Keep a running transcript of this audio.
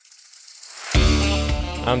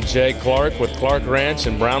I'm Jay Clark with Clark Ranch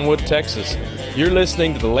in Brownwood, Texas. You're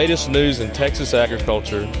listening to the latest news in Texas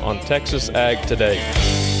agriculture on Texas Ag Today.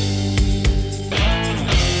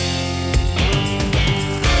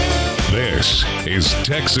 This is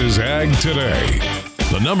Texas Ag Today,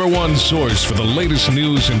 the number one source for the latest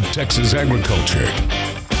news in Texas agriculture.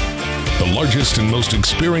 The largest and most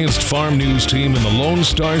experienced farm news team in the Lone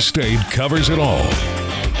Star State covers it all.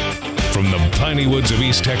 From the piney woods of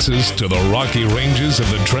East Texas to the rocky ranges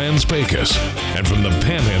of the Trans-Pecos, and from the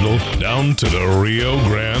Panhandle down to the Rio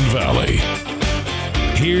Grande Valley.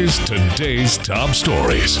 Here's today's top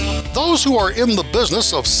stories. Those who are in the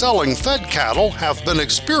business of selling fed cattle have been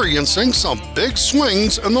experiencing some big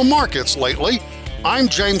swings in the markets lately. I'm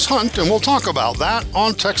James Hunt, and we'll talk about that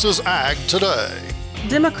on Texas Ag Today.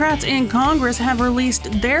 Democrats in Congress have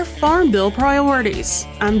released their Farm Bill priorities.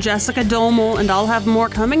 I'm Jessica Domel, and I'll have more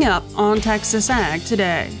coming up on Texas Ag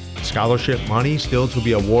Today. Scholarship money still to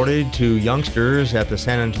be awarded to youngsters at the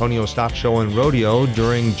San Antonio Stock Show and Rodeo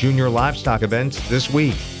during junior livestock events this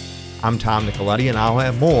week. I'm Tom Nicoletti, and I'll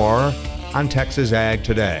have more on Texas Ag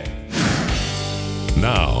Today.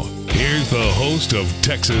 Now, here's the host of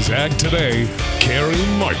Texas Ag Today, Carrie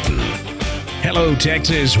Martin. Hello,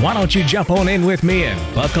 Texas. Why don't you jump on in with me and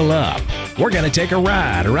buckle up? We're going to take a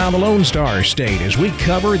ride around the Lone Star State as we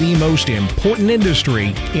cover the most important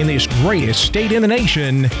industry in this greatest state in the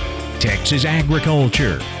nation, Texas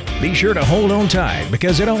agriculture. Be sure to hold on tight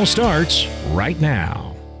because it all starts right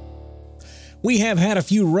now. We have had a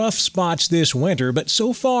few rough spots this winter, but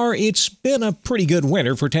so far it's been a pretty good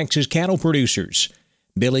winter for Texas cattle producers.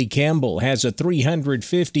 Billy Campbell has a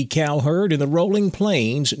 350 cow herd in the Rolling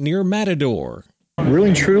Plains near Matador. Really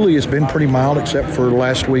and truly, it's been pretty mild except for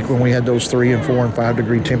last week when we had those 3 and 4 and 5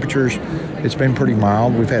 degree temperatures. It's been pretty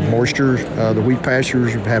mild. We've had moisture. The wheat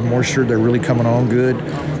pastures have had moisture. They're really coming on good.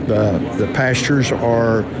 The pastures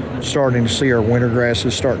are starting to see our winter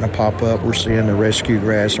grasses starting to pop up. We're seeing the rescue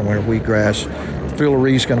grass and winter wheat grass.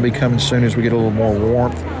 Fillery is going to be coming soon as we get a little more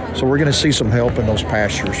warmth. So we're going to see some help in those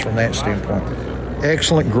pastures from that standpoint.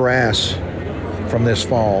 Excellent grass from this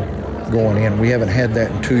fall going in. We haven't had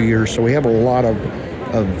that in 2 years, so we have a lot of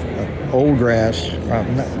old grass,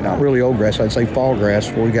 not really old grass, I'd say fall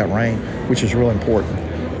grass where we got rain, which is real important.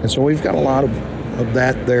 And so we've got a lot of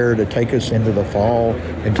that there to take us into the fall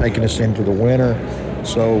and taking us into the winter.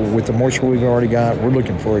 So with the moisture we've already got, we're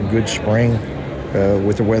looking for a good spring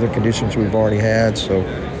with the weather conditions we've already had. So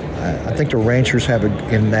I think the ranchers have,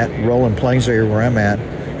 in that Rolling Plains area where I'm at,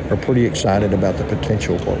 are pretty excited about the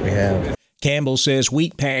potential of what we have. Campbell says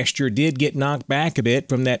wheat pasture did get knocked back a bit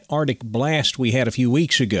from that Arctic blast we had a few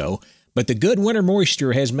weeks ago, but the good winter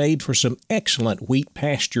moisture has made for some excellent wheat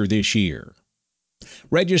pasture this year.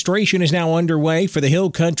 Registration is now underway for the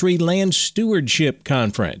Hill Country Land Stewardship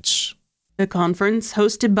Conference. The conference,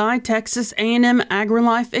 hosted by Texas A&M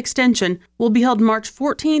AgriLife Extension, will be held March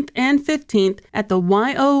 14th and 15th at the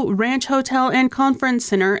YO Ranch Hotel and Conference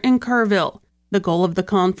Center in Kerrville. The goal of the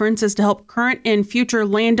conference is to help current and future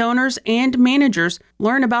landowners and managers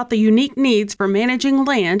learn about the unique needs for managing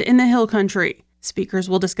land in the Hill Country. Speakers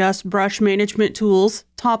will discuss brush management tools,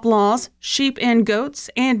 top laws, sheep and goats,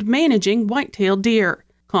 and managing white-tailed deer.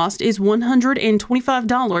 Cost is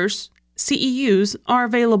 $125. CEUs are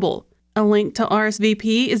available. A link to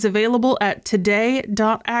RSVP is available at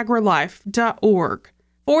today.agrilife.org.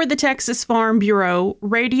 For the Texas Farm Bureau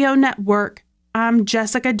Radio Network, I'm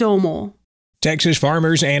Jessica Domel. Texas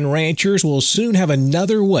farmers and ranchers will soon have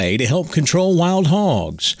another way to help control wild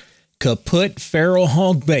hogs. Kaput feral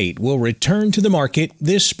hog bait will return to the market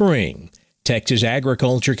this spring. Texas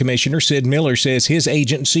Agriculture Commissioner Sid Miller says his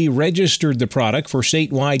agency registered the product for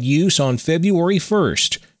statewide use on February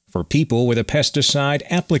 1st for people with a pesticide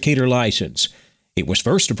applicator license. It was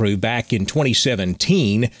first approved back in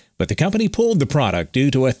 2017, but the company pulled the product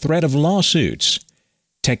due to a threat of lawsuits.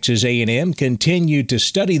 Texas A&M continued to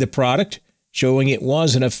study the product, showing it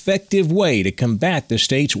was an effective way to combat the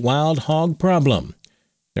state's wild hog problem.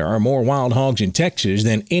 There are more wild hogs in Texas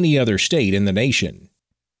than any other state in the nation.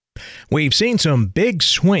 We've seen some big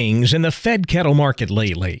swings in the fed cattle market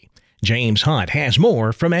lately. James Hunt has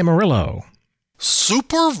more from Amarillo.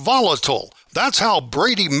 Super volatile. That's how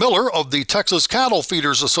Brady Miller of the Texas Cattle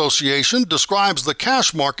Feeders Association describes the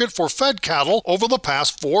cash market for fed cattle over the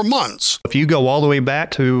past 4 months. If you go all the way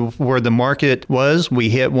back to where the market was, we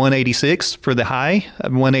hit 186 for the high,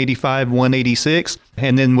 185, 186.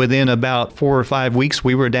 And then within about 4 or 5 weeks,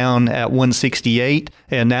 we were down at 168.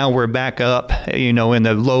 And now we're back up, in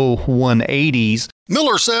the low 180s.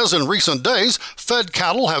 Miller says in recent days, fed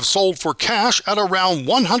cattle have sold for cash at around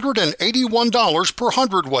 $181 per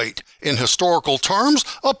hundredweight. In historical terms,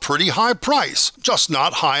 a pretty high price, just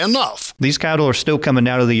not high enough. These cattle are still coming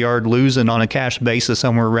out of the yard losing on a cash basis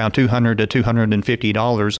somewhere around $200 to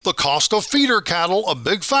 $250. The cost of feeder cattle a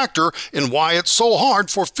big factor in why it's so hard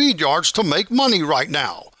for feed yards to make money right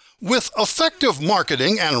now. With effective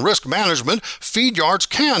marketing and risk management, feed yards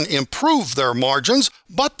can improve their margins,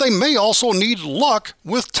 but they may also need luck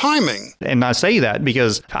with timing. And I say that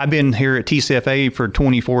because I've been here at TCFA for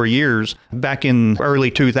 24 years. Back in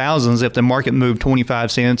early 2000s, if the market moved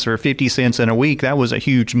 25 cents or 50 cents in a week, that was a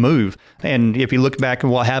huge move. And if you look back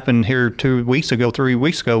at what happened here 3 weeks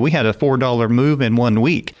ago, we had a $4 move in 1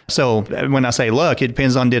 week. So when I say luck, it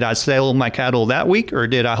depends on did I sell my cattle that week or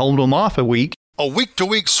did I hold them off a week? A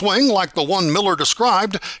week-to-week swing like the one Miller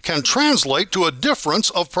described can translate to a difference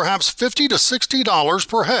of perhaps $50 to $60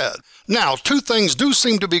 per head. Now, two things do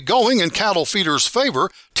seem to be going in cattle feeders' favor.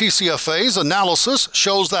 TCFA's analysis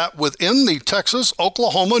shows that within the Texas,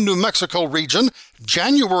 Oklahoma, New Mexico region,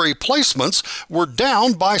 January placements were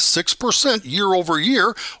down by 6% year over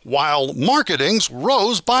year, while marketings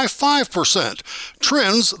rose by 5%.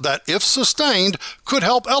 Trends that, if sustained, could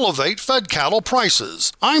help elevate fed cattle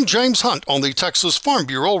prices. I'm James Hunt on the Texas Farm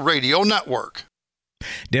Bureau Radio Network.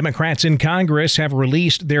 Democrats in Congress have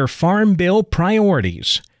released their Farm Bill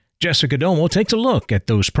priorities. Jessica Domo takes a look at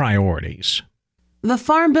those priorities. The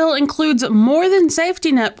Farm Bill includes more than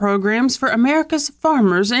safety net programs for America's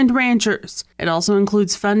farmers and ranchers. It also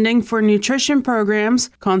includes funding for nutrition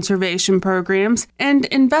programs, conservation programs, and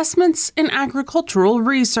investments in agricultural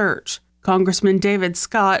research. Congressman David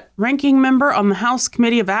Scott, ranking member on the House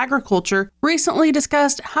Committee of Agriculture, recently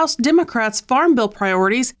discussed House Democrats' Farm Bill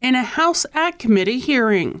priorities in a House Ag Committee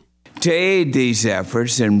hearing. To aid these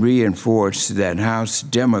efforts and reinforce that House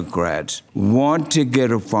Democrats want to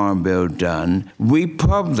get a farm bill done, we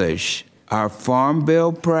publish our Farm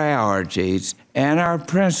Bill priorities and our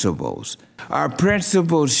principles. Our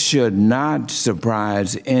principles should not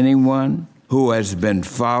surprise anyone who has been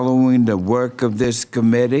following the work of this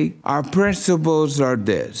committee. Our principles are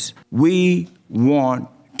this: we want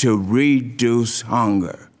to reduce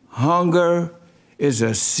hunger. Hunger is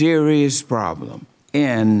a serious problem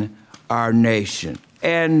in our nation,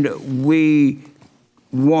 and we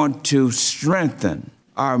want to strengthen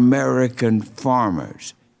our American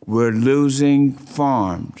farmers. We're losing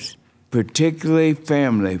farms, particularly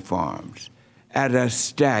family farms, at a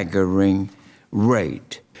staggering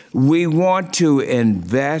rate. We want to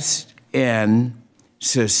invest in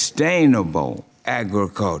sustainable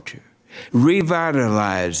agriculture,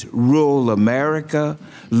 revitalize rural America,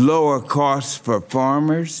 lower costs for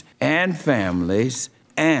farmers and families,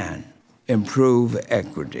 and improve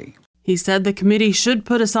equity. He said the committee should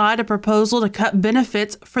put aside a proposal to cut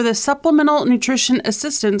benefits for the Supplemental Nutrition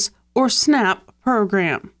Assistance, or SNAP,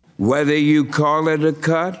 program. Whether you call it a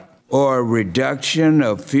cut or a reduction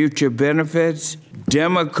of future benefits,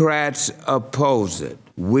 Democrats oppose it.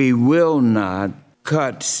 We will not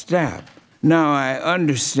cut SNAP. Now, I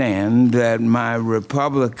understand that my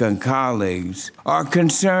Republican colleagues are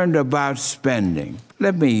concerned about spending.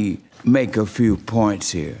 Let me make a few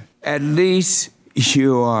points here. At least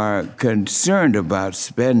you are concerned about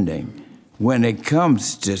spending when it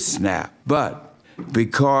comes to SNAP. But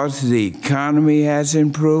because the economy has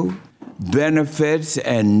improved, benefits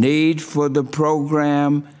and need for the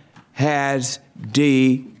program has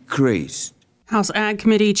decreased. House Ag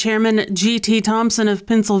Committee Chairman G.T. Thompson of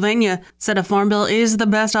Pennsylvania said a farm bill is the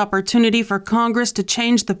best opportunity for Congress to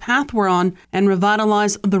change the path we're on and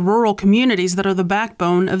revitalize the rural communities that are the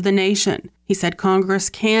backbone of the nation. He said Congress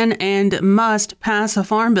can and must pass a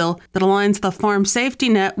farm bill that aligns the farm safety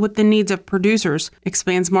net with the needs of producers,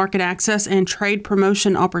 expands market access and trade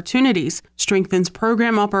promotion opportunities, strengthens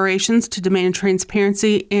program operations to demand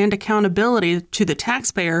transparency and accountability to the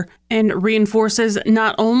taxpayer, and reinforces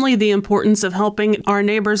not only the importance of helping our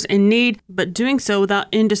neighbors in need, but doing so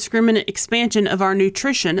without indiscriminate expansion of our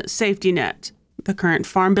nutrition safety net. The current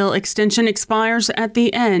Farm Bill extension expires at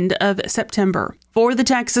the end of September. For the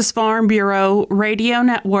Texas Farm Bureau Radio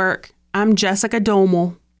Network, I'm Jessica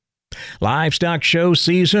Domel. Livestock show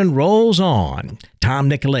season rolls on. Tom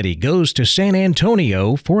Nicoletti goes to San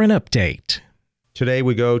Antonio for an update. Today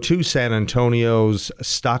we go to San Antonio's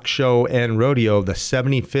Stock Show and Rodeo, the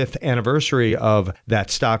 75th anniversary of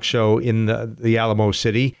that stock show in the Alamo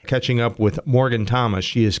City. Catching up with Morgan Thomas.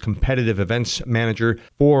 She is competitive events manager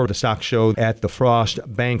for the stock show at the Frost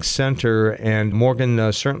Bank Center. And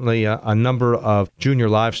Morgan, certainly a number of junior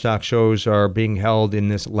livestock shows are being held in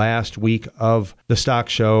this last week of the stock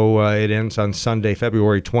show. It ends on Sunday,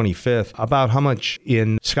 February 25th. About how much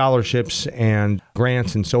in scholarships and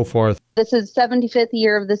grants and so forth? This is 75th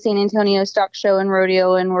year of the San Antonio Stock Show and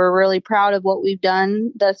Rodeo, and we're really proud of what we've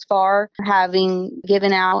done thus far, having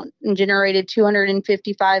given out and generated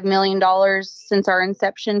 $255 million since our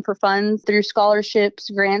inception for funds through scholarships,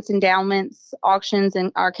 grants, endowments, auctions,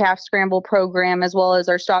 and our calf scramble program, as well as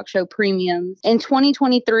our stock show premiums. In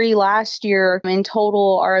 2023, last year, in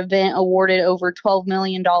total, our event awarded over $12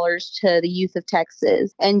 million to the youth of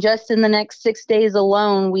Texas. And just in the next 6 days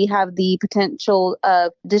alone, we have the potential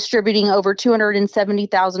of distributing over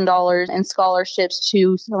 $270,000 in scholarships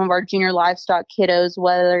to some of our junior livestock kiddos,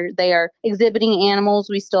 whether they are exhibiting animals.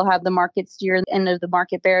 We still have the market steer, the end of the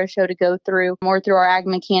market bear show to go through, or through our ag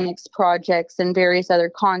mechanics projects and various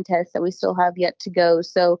other contests that we still have yet to go.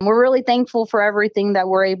 So we're really thankful for everything that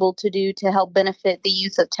we're able to do to help benefit the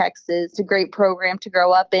youth of Texas. It's a great program to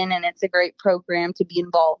grow up in, and it's a great program to be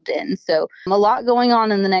involved in. So a lot going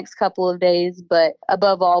on in the next couple of days, but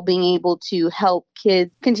above all, being able to help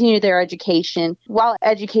kids continue their education while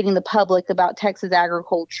educating the public about Texas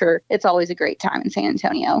agriculture. It's always a great time in San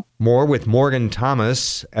Antonio. More with Morgan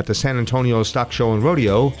Thomas at the San Antonio Stock Show and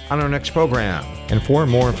Rodeo on our next program. And for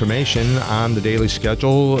more information on the daily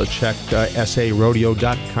schedule, check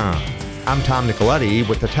sarodeo.com. I'm Tom Nicoletti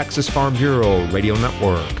with the Texas Farm Bureau Radio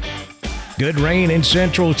Network. Good rain in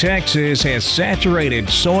central Texas has saturated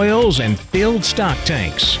soils and filled stock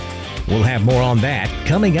tanks. We'll have more on that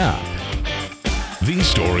coming up. These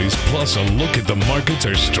stories, plus a look at the markets,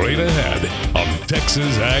 are straight ahead on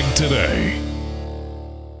Texas Ag Today.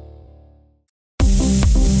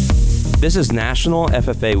 This is National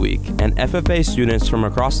FFA Week, and FFA students from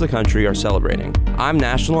across the country are celebrating. I'm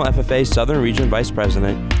National FFA Southern Region Vice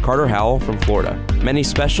President Carter Howell from Florida. Many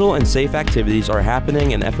special and safe activities are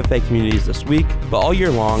happening in FFA communities this week, but all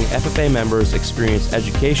year long, FFA members experience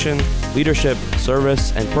education, leadership,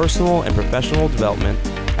 service, and personal and professional development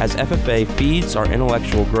as FFA feeds our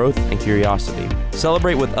intellectual growth and curiosity.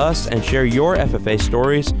 Celebrate with us and share your FFA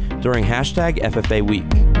stories during #FFA Week.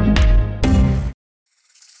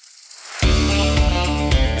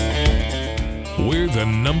 We're the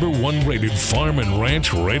 #1 rated farm and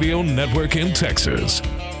ranch radio network in Texas.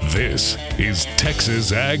 This is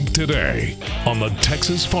Texas Ag Today on the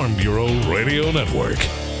Texas Farm Bureau Radio Network.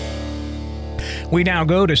 We now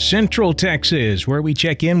go to Central Texas, where we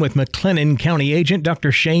check in with McLennan County Agent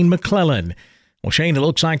Dr. Shane McClellan. Well, Shane, it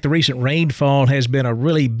looks like the recent rainfall has been a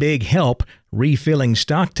really big help refilling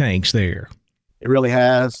stock tanks there. It really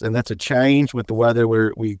has, and that's a change with the weather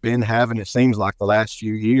we've been having, it seems like, the last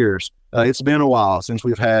few years. It's been a while since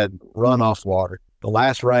we've had runoff water. The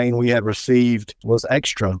last rain we had received was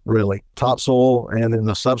extra, really. Topsoil and then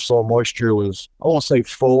the subsoil moisture was, I won't say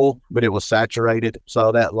full, but it was saturated.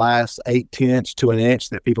 So that last 8/10 to an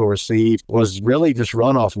inch that people received was really just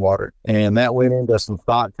runoff water. And that went into some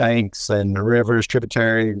stock tanks and rivers,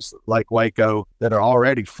 tributaries, Lake Waco that are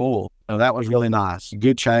already full. So that was really nice.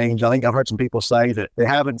 Good change. I think I've heard some people say that they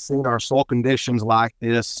haven't seen our soil conditions like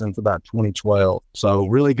this since about 2012. So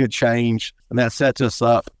really good change. And that sets us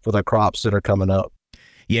up for the crops that are coming up.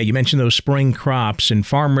 Yeah, you mentioned those spring crops, and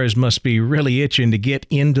farmers must be really itching to get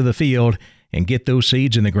into the field and get those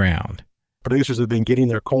seeds in the ground. Producers have been getting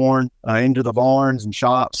their corn into the barns and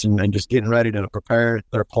shops and just getting ready to prepare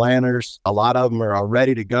their planters. A lot of them are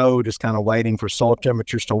ready to go, just kind of waiting for soil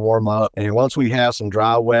temperatures to warm up. And once we have some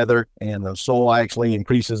dry weather and the soil actually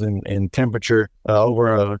increases in temperature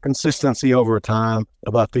over a consistency over time,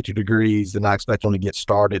 about 50 degrees, then I expect them to get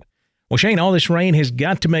started. Well, Shane, all this rain has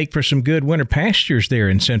got to make for some good winter pastures there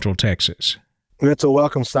in Central Texas. It's a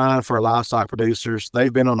welcome sign for livestock producers.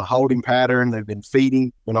 They've been on a holding pattern. They've been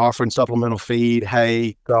feeding and offering supplemental feed,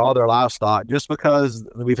 hay to all their livestock just because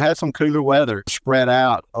we've had some cooler weather spread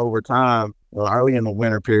out over time early in the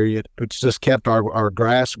winter period. It's just kept our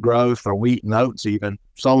grass growth, our wheat and oats even,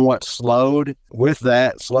 somewhat slowed. With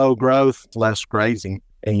that slow growth, less grazing.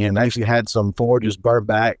 And actually had some forages burn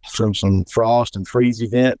back from some frost and freeze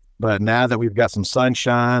event. But now that we've got some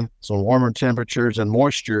sunshine, some warmer temperatures and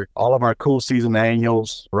moisture, all of our cool season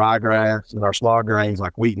annuals, ryegrass, and our small grains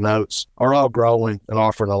like wheat and oats are all growing and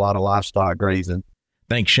offering a lot of livestock grazing.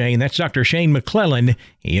 Thanks, Shane. That's Dr. Shane McClellan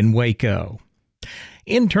in Waco.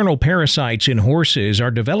 internal parasites in horses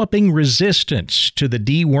are developing resistance to the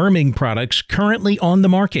deworming products currently on the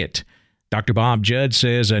market. Dr. Bob Judd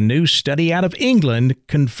says a new study out of England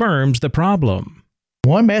confirms the problem.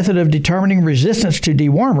 One method of determining resistance to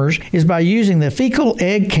dewormers is by using the fecal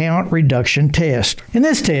egg count reduction test. In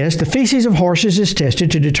this test, the feces of horses is tested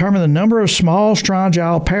to determine the number of small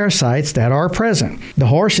strongyle parasites that are present. The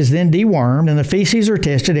horse is then dewormed and the feces are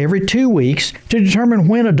tested every 2 weeks to determine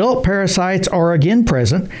when adult parasites are again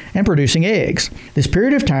present and producing eggs. This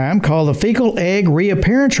period of time, called the fecal egg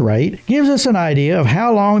reappearance rate, gives us an idea of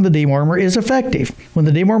how long the dewormer is effective. When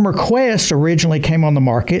the dewormer Quest originally came on the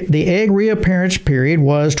market, the egg reappearance period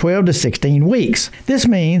was 12 to 16 weeks. This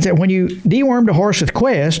means that when you dewormed a horse with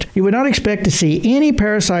Quest, you would not expect to see any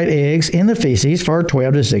parasite eggs in the feces for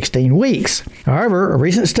 12 to 16 weeks. However, a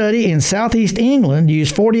recent study in southeast England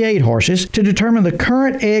used 48 horses to determine the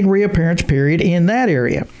current egg reappearance period in that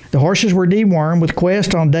area. The horses were dewormed with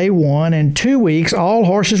Quest on day 1, and 2 weeks all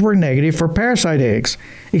horses were negative for parasite eggs,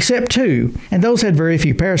 except 2, and those had very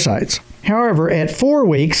few parasites. However, at 4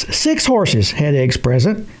 weeks, 6 horses had eggs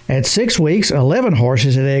present. At 6 weeks, 11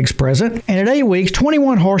 horses had eggs present. And at 8 weeks,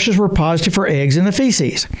 21 horses were positive for eggs in the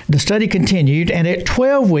feces. The study continued, and at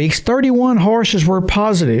 12 weeks, 31 horses were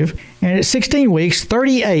positive. And at 16 weeks,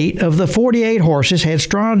 38 of the 48 horses had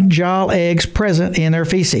strongyle eggs present in their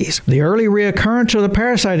feces. The early reoccurrence of the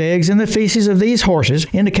parasite eggs in the feces of these horses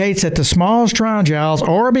indicates that the small strongyles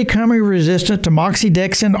are becoming resistant to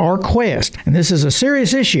moxidectin or Quest. And this is a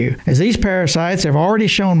serious issue, as these parasites have already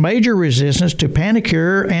shown major resistance to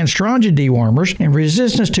Panacur and Strongia dewormers, and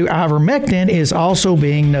resistance to ivermectin is also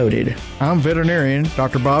being noted. I'm veterinarian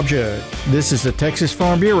Dr. Bob Judd. This is the Texas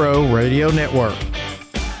Farm Bureau Radio Network.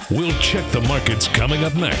 We'll check the markets coming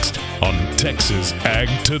up next on Texas Ag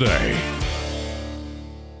Today.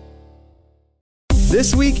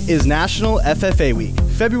 This week is National FFA Week,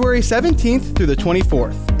 February 17th through the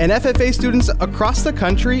 24th, and FFA students across the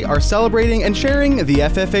country are celebrating and sharing the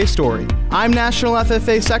FFA story. I'm National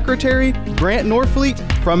FFA Secretary Grant Norfleet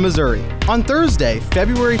from Missouri. On Thursday,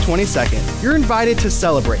 February 22nd, you're invited to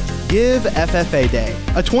celebrate Give FFA Day,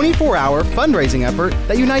 a 24-hour fundraising effort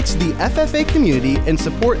that unites the FFA community in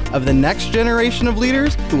support of the next generation of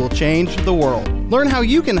leaders who will change the world. Learn how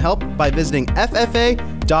you can help by visiting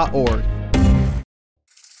ffa.org.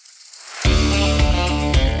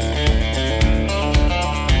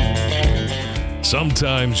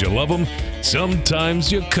 Sometimes you love them,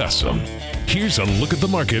 sometimes you cuss them. Here's a look at the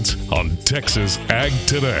markets on Texas Ag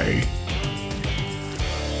Today.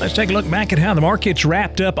 Let's take a look back at how the markets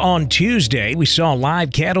wrapped up on Tuesday. We saw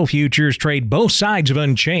live cattle futures trade both sides of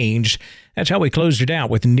unchanged. That's how we closed it out,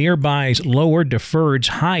 with nearbys lower, deferreds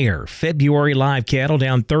higher. February live cattle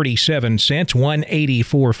down 37 cents,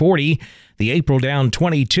 184.40. The April down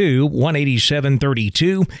 22,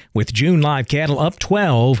 187.32, with June live cattle up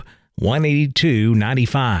 12,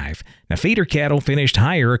 182.95. Now, feeder cattle finished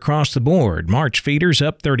higher across the board. March feeders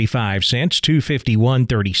up 35 cents,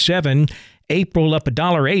 251.37. April up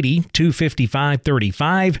 $1.80,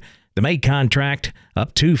 255.35. The May contract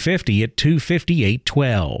up $2.50 at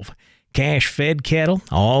 258.12. Cash fed cattle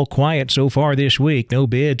all quiet so far this week. No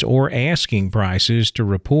bids or asking prices to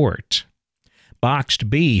report. Boxed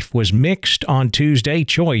beef was mixed on Tuesday.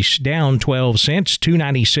 Choice down 12 cents,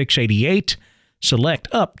 296.88. Select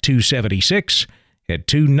up 276 at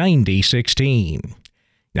 290.16.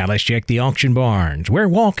 Now let's check the auction barns. We're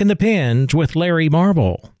walking the pens with Larry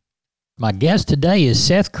Marble. My guest today is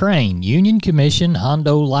Seth Crane, Union Commission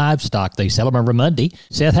Hondo Livestock. They sell them every Monday.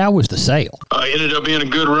 Seth, how was the sale? Ended up being a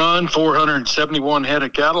good run, 471 head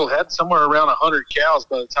of cattle. Had somewhere around 100 cows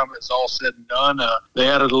by the time it was all said and done. They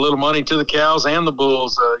added a little money to the cows and the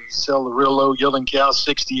bulls. You sell the real low yielding cows,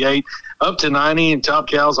 68 up to 90, and top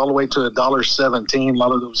cows all the way to $1.17. A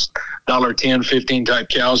lot of those $1.10, 15 type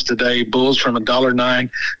cows today. Bulls from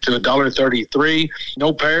 $1.09 to $1.33.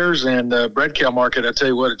 No pairs, and the bred cow market, I tell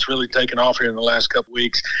you what, it's really taken off here in the last couple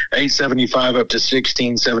weeks. $8.75 up to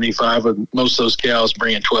 $16.75, with most of those cows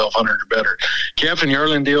bringing $1,200 or better. Calf and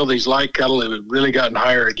yearling deal, these light cattle have really gotten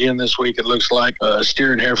higher again this week. It looks like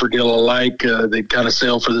steer and heifer deal alike. They kind of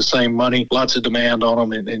sell for the same money. Lots of demand on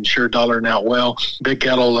them, and sure dollaring out well. Big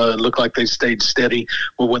cattle look like they stayed steady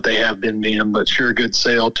with what they have been being, but sure good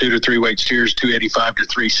sale. 2 to 3 weight steers, 285 to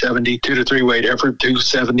 370. 2 to 3 weight heifer,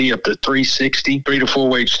 270 up to 360. 3 to 4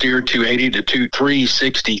 weight steer, 280 to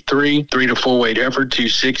 363. 3 to 4 weight heifer,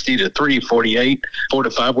 260 to 348. 4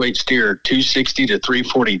 to 5 weight steer, 260 to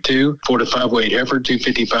 342. 4 to 5 weight heifer,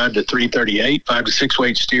 255 to 338. 5 to 6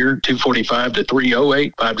 weight steer, 245 to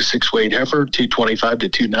 308. 5 to 6 weight heifer, 225 to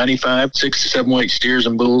 295. 6 to 7 weight steers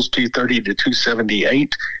and bulls, 230 to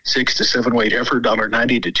 278. 6 to The 7-weight heifer,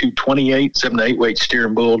 $1.90 to $2.28. 7 to 8-weight steer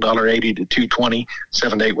and bull, $1.80 to $2.20.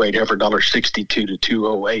 7 to 8-weight heifer, $1.62 to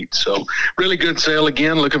 $2.08. So really good sale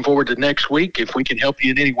again. Looking forward to next week. If we can help you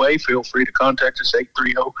in any way, feel free to contact us,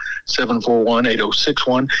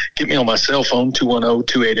 830-741-8061. Get me on my cell phone,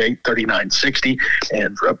 210-288-3960.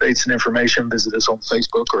 And for updates and information, visit us on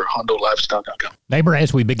Facebook or HondoLivestock.com. Neighbor,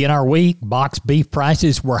 as we begin our week, box beef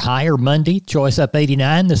prices were higher Monday. Choice up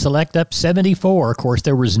 89, the Select up 74. Of course,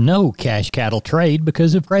 there was no cash cattle trade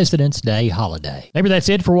because of President's Day holiday. Neighbor, that's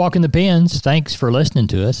it for Walking the Pens. Thanks for listening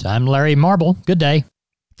to us. I'm Larry Marble. Good day.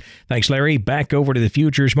 Thanks, Larry. Back over to the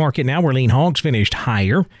futures market now, where lean hogs finished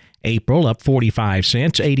higher. April up 45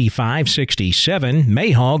 cents, 85.67.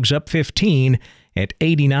 May hogs up 15 at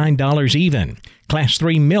 $89 even. Class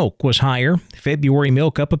 3 milk was higher. February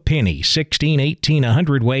milk up a penny, 16.18 a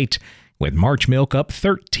hundredweight, with March milk up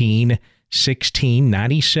 13,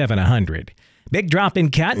 16.97 a hundred. Big drop in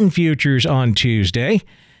cotton futures on Tuesday.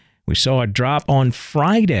 We saw a drop on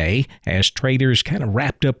Friday as traders kind of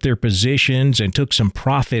wrapped up their positions and took some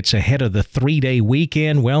profits ahead of the 3-day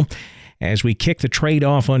weekend. Well, as we kicked the trade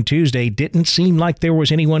off on Tuesday, didn't seem like there was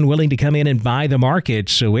anyone willing to come in and buy the market,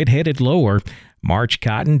 so it headed lower. March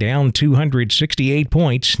cotton down 268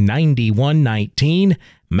 points, 91.19.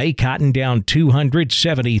 May cotton down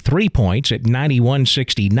 273 points at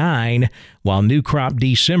 91.69, while new crop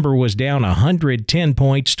December was down 110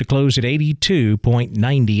 points to close at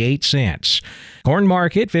 82.98 cents. Corn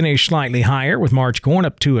market finished slightly higher with March corn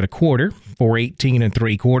up 2 1/4, 4.18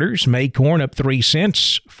 3/4. May corn up 3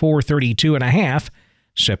 cents, 4.32 1/2.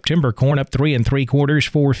 September corn up 3 3/4,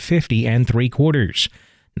 4.50 3/4.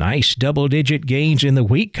 Nice double-digit gains in the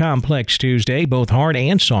wheat complex Tuesday, both hard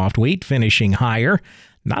and soft wheat finishing higher.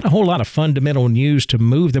 Not a whole lot of fundamental news to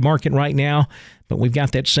move the market right now, but we've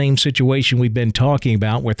got that same situation we've been talking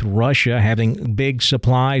about with Russia having big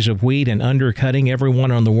supplies of wheat and undercutting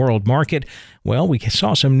everyone on the world market. Well, we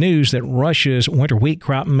saw some news that Russia's winter wheat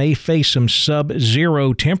crop may face some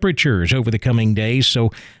sub-zero temperatures over the coming days,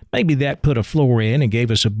 so maybe that put a floor in and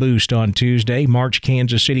gave us a boost on Tuesday. March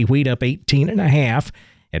Kansas City wheat up 18.5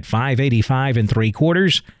 at 5.85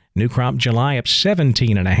 3/4. New crop July up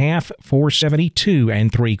 17.5, 4.72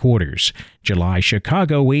 3/4. July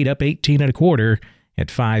Chicago wheat up 18 1/4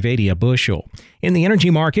 at 5.80 a bushel. In the energy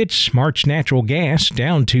markets, March natural gas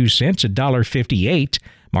down 2 cents at $1.58.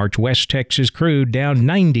 March West Texas crude down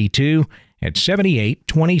 92 at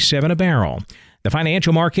 78.27 a barrel. The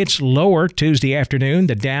financial markets lower Tuesday afternoon.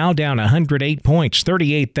 The Dow down 108 points,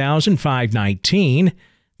 38,519.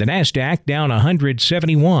 The Nasdaq down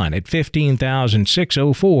 171 at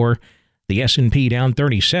 15,604. The S&P down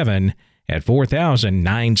 37 at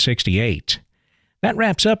 4,968. That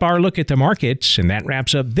wraps up our look at the markets, and that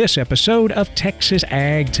wraps up this episode of Texas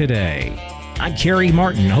Ag Today. I'm Kerry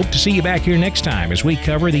Martin. Hope to see you back here next time as we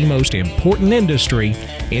cover the most important industry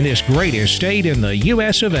in this greatest state in the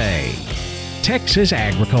U.S. of A., Texas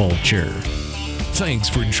agriculture. Thanks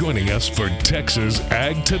for joining us for Texas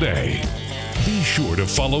Ag Today. Be sure to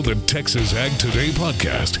follow the Texas Ag Today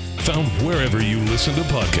podcast, found wherever you listen to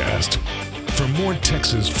podcasts. For more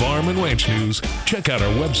Texas farm and ranch news, check out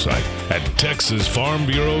our website at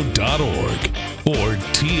texasfarmbureau.org or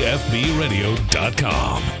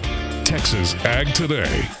tfbradio.com. Texas Ag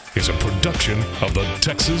Today is a production of the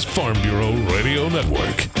Texas Farm Bureau Radio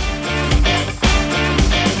Network.